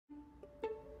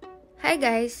Hi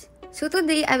guys! So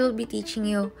today I will be teaching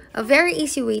you a very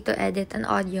easy way to edit an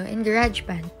audio in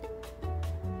GarageBand.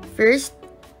 First,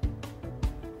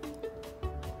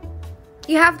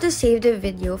 you have to save the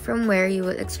video from where you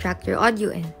will extract your audio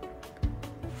in.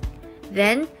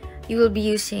 Then, you will be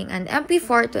using an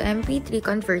MP4 to MP3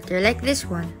 converter like this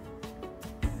one.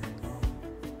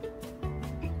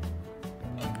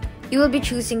 You will be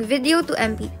choosing video to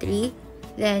MP3,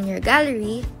 then your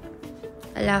gallery,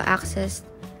 allow access,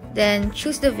 then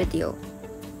choose the video.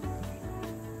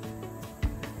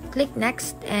 Click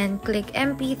next and click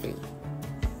MP3.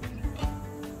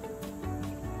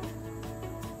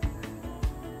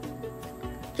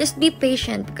 Just be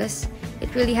patient because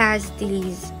it really has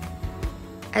these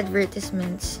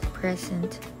advertisements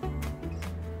present.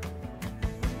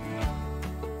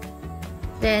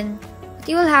 Then what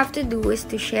you will have to do is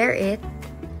to share it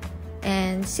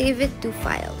and save it to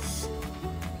files.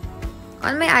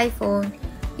 On my iPhone,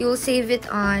 you will save it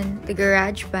on the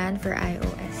GarageBand for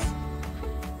iOS.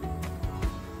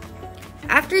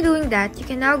 After doing that, you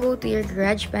can now go to your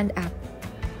GarageBand app.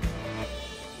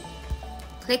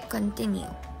 Click continue.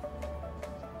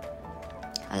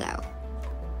 Allow.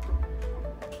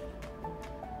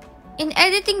 In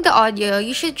editing the audio,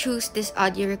 you should choose this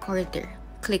audio recorder.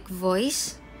 Click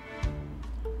voice.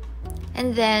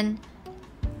 And then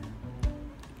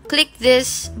click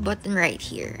this button right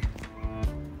here.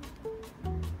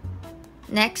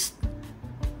 Next,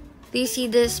 do you see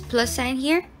this plus sign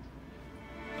here?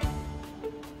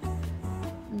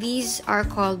 These are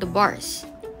called the bars.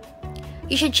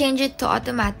 You should change it to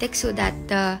automatic so that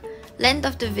the length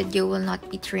of the video will not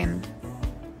be trimmed.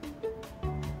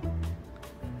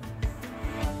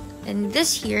 And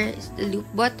this here is the loop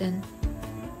button.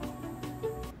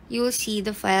 You will see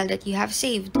the file that you have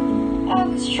saved. I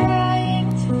was trying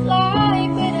to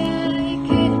fly, but I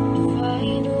couldn't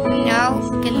find a way. Now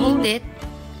you can hold it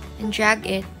and drag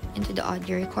it into the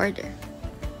audio recorder.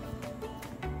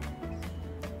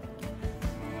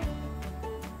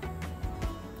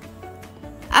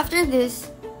 After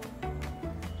this,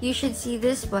 you should see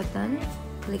this button.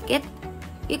 Click it.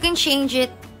 You can change it.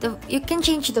 You can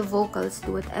change the vocals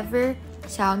to whatever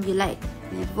sound you like.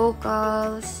 Lead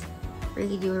vocals,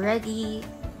 radio ready,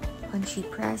 country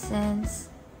presence.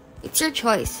 It's your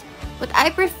choice. But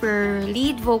I prefer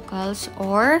lead vocals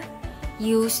or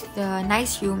use the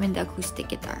nice room and the acoustic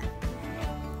guitar.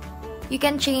 You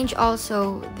can change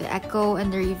also the echo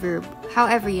and the reverb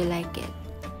however you like it.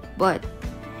 But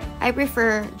I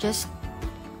prefer just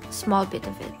a small bit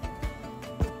of it.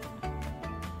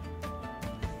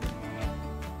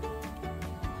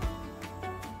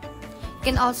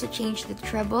 You can also change the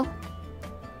treble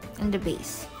and the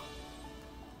bass.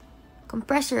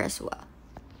 Compressor as well.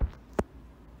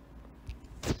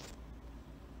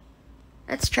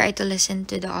 Let's try to listen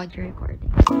to the audio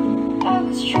recording. I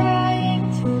was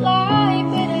trying to fly,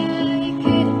 but I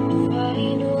couldn't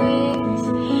find wings.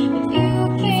 But you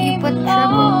came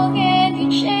along and you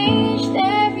changed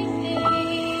everything.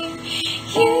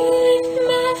 You lift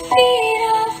my feet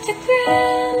off the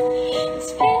ground and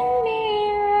spin me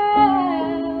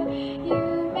around. You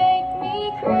make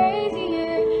me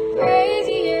crazier,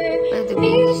 crazier.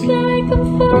 Feels like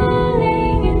I'm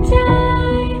falling and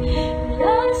dying. I'm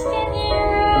lost in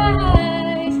your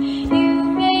eyes. You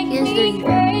make me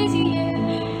crazier,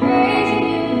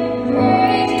 crazier,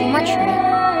 crazier. Too much, right?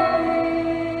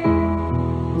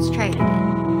 Let's try it again.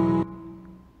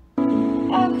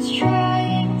 I was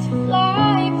trying to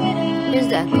fly, but here's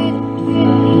the echo.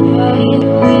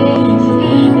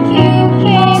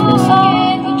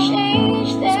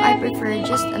 So I prefer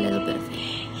just a little bit of it.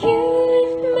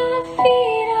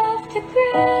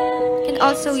 You can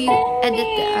also edit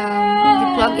the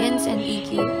plugins and EQ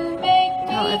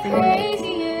however you like.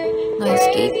 Noise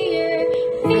gate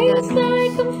for the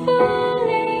noise.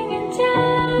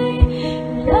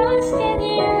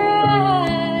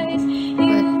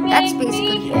 But that's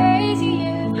basically it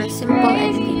for simple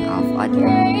editing of audio.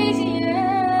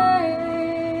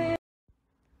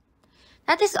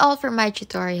 That is all for my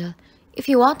tutorial. If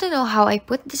you want to know how I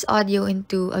put this audio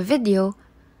into a video,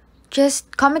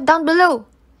 just comment down below,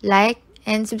 like,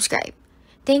 and subscribe.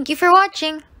 Thank you for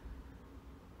watching!